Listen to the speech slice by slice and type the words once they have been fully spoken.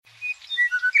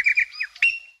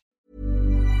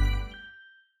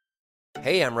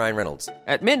Hey, I'm Ryan Reynolds.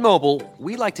 At Mint Mobile,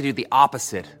 we like to do the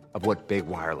opposite of what Big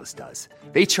Wireless does.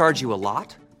 They charge you a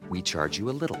lot, we charge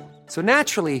you a little. So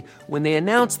naturally, when they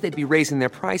announced they'd be raising their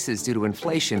prices due to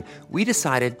inflation, we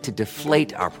decided to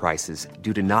deflate our prices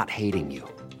due to not hating you.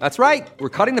 That's right. We're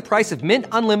cutting the price of Mint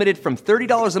Unlimited from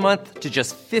 $30 a month to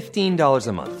just $15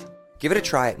 a month. Give it a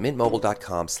try at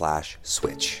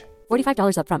mintmobile.com/switch.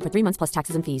 $45 up front for 3 months plus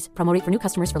taxes and fees. Promo rate for new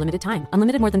customers for limited time.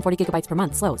 Unlimited more than 40 gigabytes per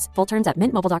month. Slows full terms at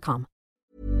mintmobile.com.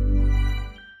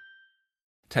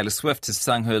 Taylor Swift has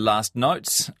sung her last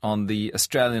notes on the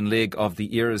Australian leg of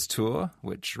the Eras Tour,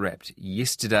 which wrapped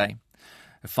yesterday.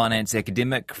 A finance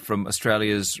academic from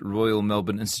Australia's Royal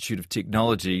Melbourne Institute of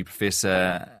Technology,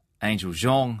 Professor Angel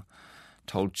Zhong,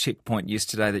 told Checkpoint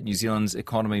yesterday that New Zealand's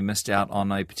economy missed out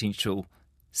on a potential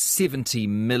 $70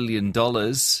 million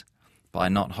by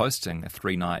not hosting a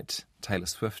 3-night Taylor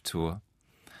Swift tour.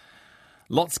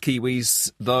 Lots of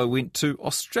Kiwis, though, went to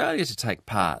Australia to take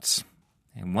part.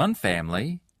 And one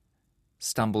family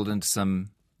stumbled into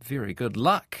some very good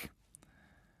luck.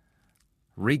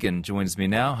 Regan joins me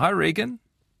now. Hi, Regan.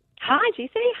 Hi, Jesse.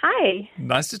 Hi.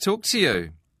 Nice to talk to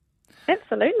you.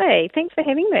 Absolutely. Thanks for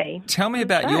having me. Tell me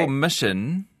about your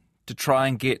mission to try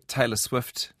and get Taylor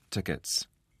Swift tickets.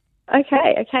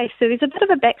 Okay. So there's a bit of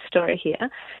a backstory here.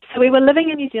 So we were living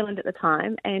in New Zealand at the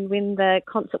time, and when the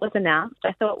concert was announced,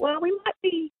 I thought, well, we might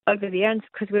be over there, and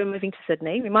because we were moving to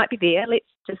Sydney, we might be there. Let's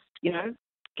just,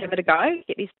 give it a go,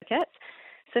 get these tickets.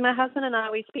 So my husband and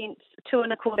I, we spent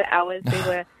 2.25 hours. We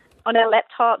were on our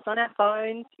laptops, on our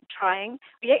phones, trying.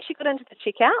 We actually got into the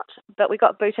checkout, but we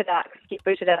got booted out. We get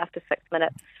booted out after 6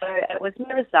 minutes. So it was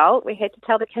no result. We had to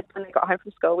tell the kids when they got home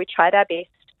from school. We tried our best.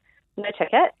 No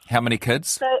ticket. How many kids?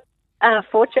 So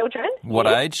 4 children. What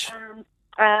age?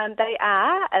 They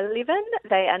are 11,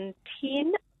 they are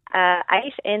 10,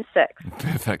 8 and 6.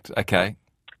 Perfect, okay.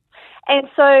 And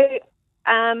so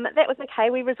that was okay.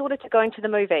 We resorted to going to the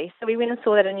movie. So we went and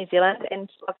saw that in New Zealand and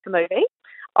loved the movie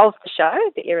of the show,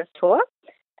 the Eras Tour.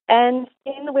 And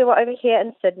then we were over here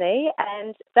in Sydney,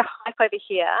 and the hype over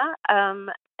here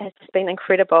has just been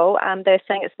incredible. They're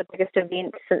saying it's the biggest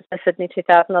event since the Sydney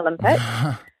 2000 Olympics.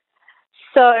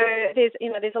 So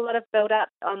there's a lot of build-up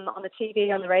on the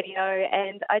TV, on the radio,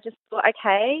 and I just thought,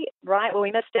 okay, right, well,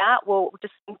 we missed out. We'll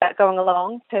just think about going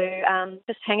along to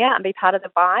just hang out and be part of the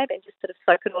vibe and just sort of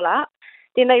soak it all up.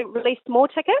 Then they released more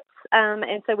tickets,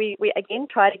 and so we again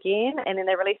tried again, and then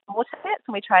they released more tickets,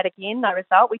 and we tried again, no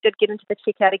result. We did get into the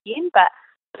checkout again, but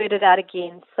booted out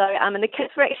again. So, and the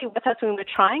kids were actually with us when we were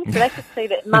trying, so they could see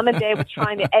that Mum and Dad were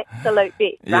trying their absolute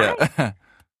best, right? Yeah.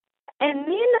 And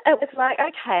then it was like,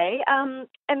 okay, and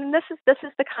this is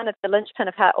the kind of the linchpin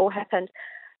of how it all happened.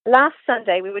 Last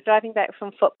Sunday, we were driving back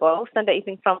from football, Sunday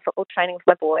evening from football training with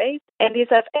my boys, and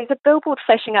there's a billboard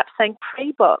flashing up saying,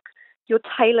 pre-book your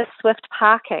Taylor Swift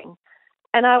parking.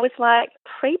 And I was like,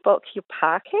 pre-book your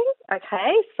parking?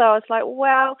 Okay. So I was like,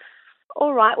 well,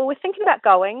 all right, well, we're thinking about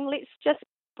going. Let's just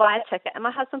buy a ticket. And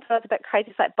my husband thought it was a bit crazy.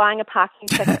 It's like buying a parking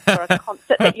ticket for a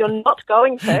concert that you're not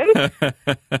going to.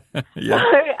 Yeah.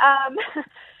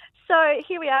 So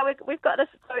here we are. We've got this.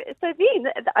 So I did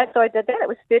that. It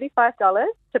was $35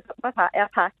 to book our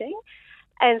parking.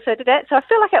 And so I did that. So I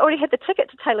feel like I already had the ticket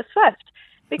to Taylor Swift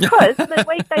because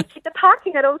midweek they said the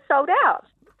parking had all sold out.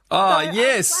 Oh, so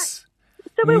yes.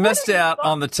 We missed out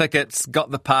on the tickets,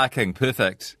 got the parking.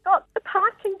 Perfect. Got the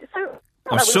parking. So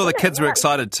I'm sure the kids were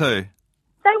excited too.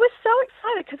 They were so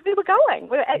excited because we were going.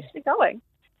 We were actually going.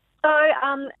 So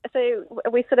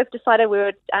we sort of decided we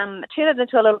would turn it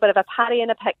into a little bit of a party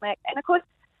and a picnic. And, of course,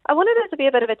 I wanted it to be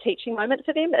a bit of a teaching moment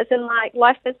for them, as in, like,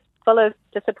 life is full of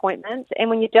disappointments, and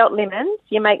when you're dealt lemons,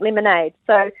 you make lemonade.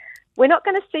 So we're not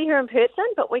going to see her in person,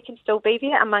 but we can still be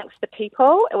there amongst the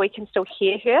people. We can still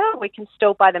hear her. We can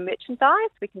still buy the merchandise.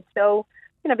 We can still,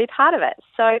 be part of it.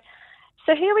 So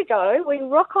here we go. We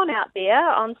rock on out there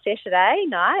on Saturday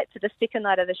night to the second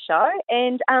night of the show.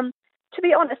 And to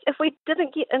be honest, if we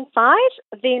didn't get inside,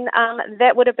 then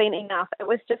that would have been enough. It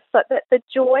was just the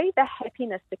joy, the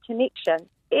happiness, the connection,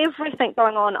 everything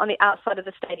going on the outside of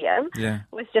the stadium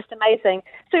was just amazing.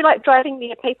 So, like, driving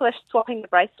there, people are swapping the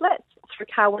bracelets through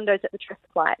car windows at the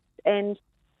traffic lights, and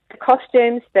the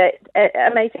costumes,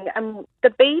 amazing. The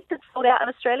beads had sold out in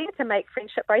Australia to make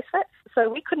friendship bracelets, so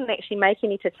we couldn't actually make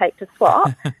any to take to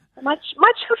swap. My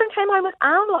children came home with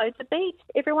armloads of beads.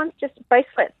 Everyone's just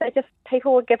bracelets.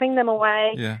 People were giving them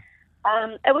away. Yeah.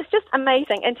 It was just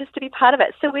amazing, and just to be part of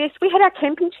it. So we had our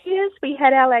camping chairs, we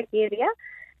had our gear there,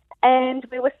 and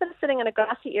we were sort of sitting in a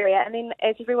grassy area. And then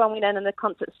as everyone went in and the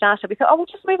concert started, we thought, we'll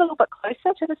just move a little bit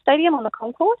closer to the stadium on the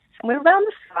concourse. And we were around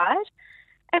the side,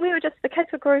 and the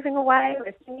kids were grooving away, we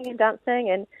were singing and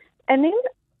dancing, and then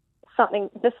something.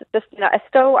 This, I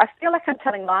feel like I'm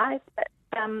telling lies, but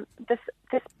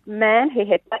this man who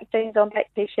had black jeans on, black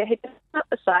t-shirt, he just sat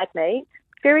beside me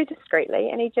very discreetly,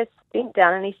 and he just bent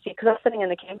down and he said, because I was sitting in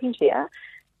the camping chair,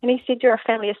 and he said, "You're a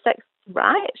family of 6,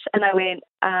 right?" And I went,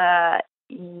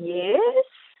 "Yes."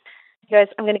 He goes,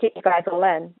 "I'm going to get you guys all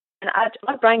in." And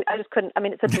my brain, I just couldn't,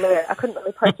 it's a blur. I couldn't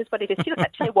really process what he just said. I was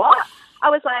like, "Tell you what?" I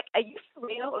was like, "Are you for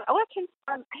real?"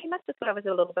 He must have thought I was a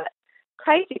little bit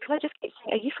crazy, because I just kept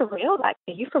saying, "Are you for real? Like,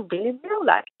 are you for really real?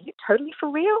 Like, are you totally for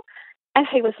real?" And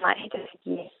he was like, he just said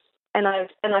yes. And I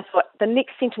thought the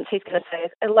next sentence he's going to say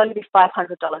is, "It'll only be $500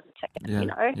 a ticket."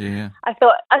 Yeah. Yeah. I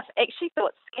actually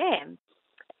thought scam.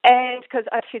 And because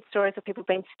I've heard stories of people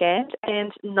being scammed,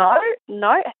 and no,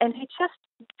 and he just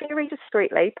very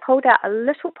discreetly pulled out a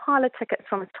little pile of tickets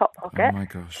from his top pocket. Oh my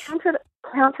gosh!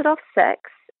 Counted off 6.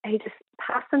 He just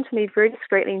passed them to me very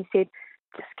discreetly and said,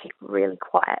 "Just keep really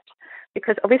quiet,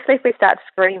 because obviously if we start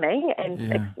screaming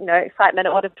and excitement,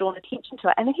 it would have drawn attention to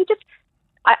it." And then he just,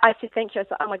 I said thank you. I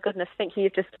said, "Oh my goodness, thank you.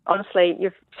 You've just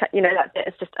that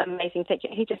is just amazing. Thank you."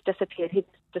 He just disappeared. He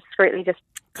discreetly just,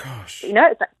 gosh,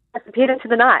 disappeared into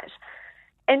the night.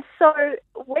 And so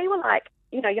we were like,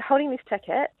 you're holding these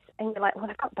tickets, and you're like, well,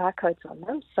 they've got barcodes on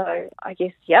them, so I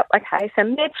guess, yep, okay. So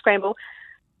mad scramble.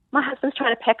 My husband's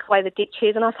trying to pack away the deck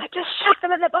chairs, and I was like, just shove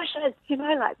them in the bushes, we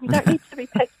don't need to be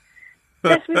picked.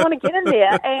 Just, we want to get in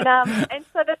there. And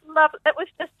so this love, it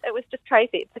was just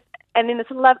crazy. And then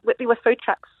there were food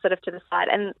trucks sort of to the side,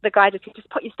 and the guy just said, "Just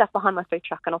put your stuff behind my food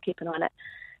truck and I'll keep an eye on it."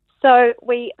 So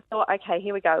we thought, okay,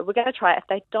 here we go. We're going to try it. If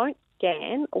they don't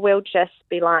scan, we'll just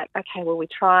be like, okay, well, we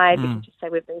tried. We can just say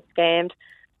we've been scammed.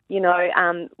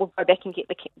 We'll go back and get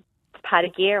the party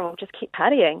gear, and we'll just keep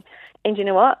partying. And you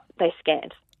know what? They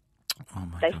scanned. Oh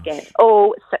my They gosh. scanned.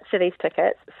 All 6 of these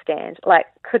tickets scanned. Like,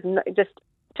 couldn't just.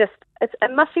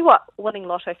 It must be what winning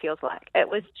lotto feels like. It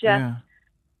was just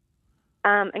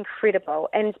incredible.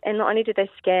 And not only did they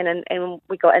scan, and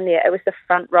we got in there, it was the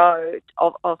front row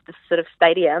of the sort of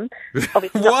stadium.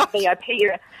 Obviously not the VIP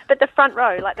area, but the front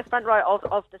row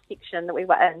of the section that we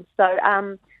were in. So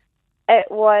it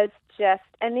was just,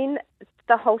 and then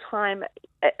the whole time,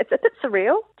 it's a bit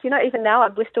surreal. Even now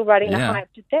we're still riding the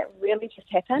hype. Did that really just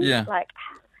happen? Yeah. Like,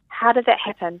 how did that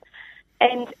happen?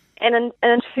 And in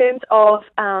terms of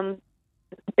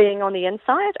being on the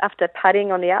inside after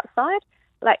partying on the outside,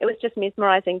 like, it was just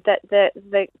mesmerising. That the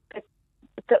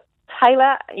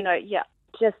Taylor,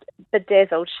 just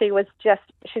bedazzled.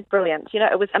 She's brilliant.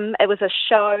 It was a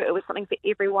show. It was something for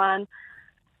everyone.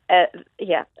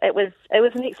 It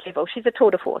was next level. She's a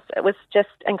tour de force. It was just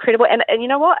incredible. And you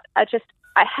know what?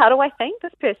 How do I thank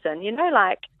this person?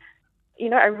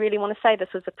 I really want to say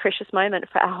this was a precious moment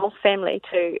for our whole family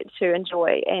to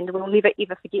enjoy, and we'll never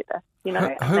ever forget this.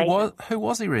 Who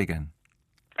was he, Regan?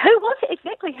 Who was he?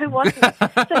 Exactly, who was he?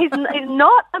 So he's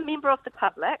not a member of the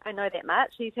public, I know that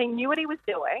much. He knew what he was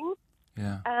doing.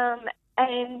 Yeah.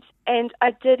 And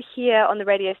I did hear on the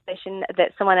radio station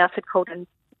that someone else had called in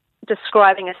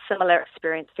describing a similar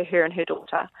experience for her and her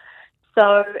daughter.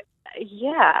 So,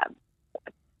 yeah,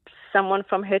 someone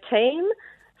from her team,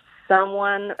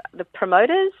 the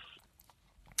promoters,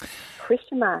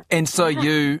 question mark. And so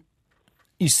you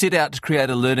set out to create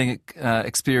a learning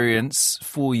experience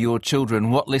for your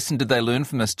children. What lesson did they learn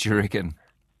from this, do you reckon?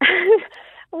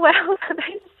 Well,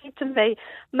 they said to me,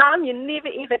 "Mum, you never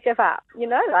ever give up." You're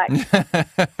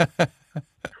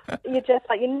just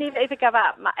like, you never ever give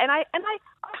up. And I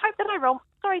hope that I'm wrong.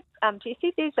 Sorry,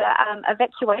 Jessie, there's an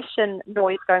evacuation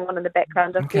noise going on in the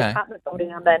background of the apartment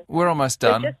building I'm in. We're almost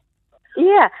done. Never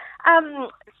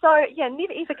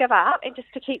ever give up, and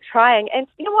just to keep trying. And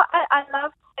you know what? I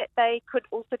love that they could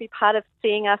also be part of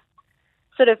seeing us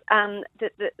sort of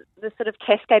the sort of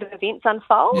cascade of events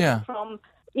unfold from,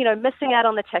 missing out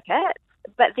on the tickets,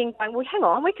 but then going, well, hang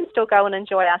on, we can still go and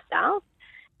enjoy ourselves.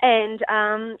 And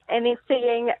then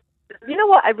seeing,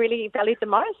 what I really valued the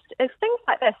most is things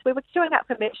like this. We were queuing up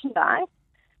for merchandise,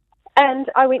 and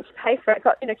I went to pay for it.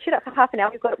 Got queued up for half an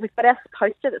hour. We've got our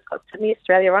poster that's got Sydney,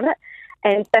 Australia on it,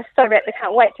 and they're so wrapped they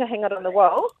can't wait to hang it on the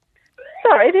wall.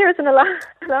 Sorry, there is an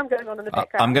alarm going on in the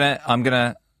background. I'm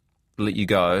gonna let you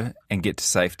go and get to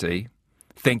safety.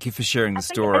 Thank you for sharing the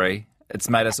story. It's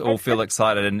made us all feel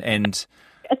excited and.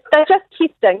 They're just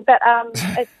testing, but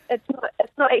it's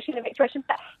not actually an evacuation.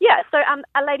 But yeah, so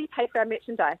a lady paid for our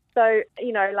merchandise, so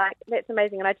that's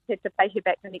amazing, and I just had to pay her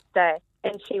back the next day,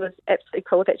 and she was absolutely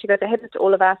cool with it. She goes, "It happens to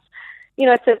all of us,"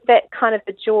 so that kind of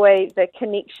the joy, the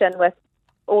connection with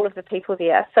all of the people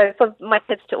there. So for my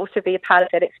kids to also be a part of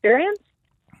that experience,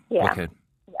 Wicked.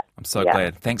 I'm so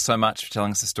glad. Thanks so much for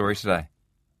telling us the story today.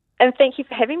 And thank you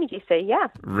for having me, Jesse. Yeah.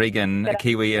 Regan, a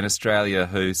Kiwi in Australia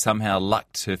who somehow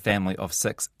lucked her family of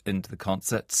 6 into the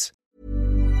concerts.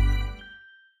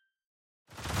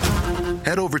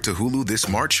 Head over to Hulu this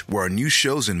March, where our new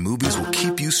shows and movies will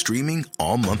keep you streaming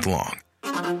all month long.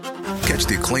 Catch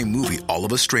the acclaimed movie All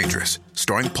of Us Strangers,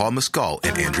 starring Paul Mescal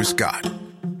and Andrew Scott.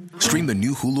 Stream the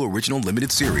new Hulu original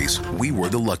limited series We Were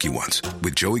the Lucky Ones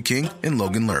with Joey King and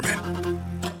Logan Lerman.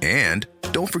 And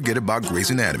don't forget about Grey's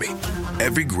Anatomy.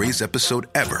 Every Grey's episode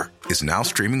ever is now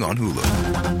streaming on Hulu.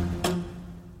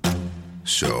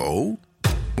 So,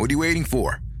 what are you waiting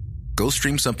for? Go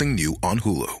stream something new on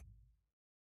Hulu.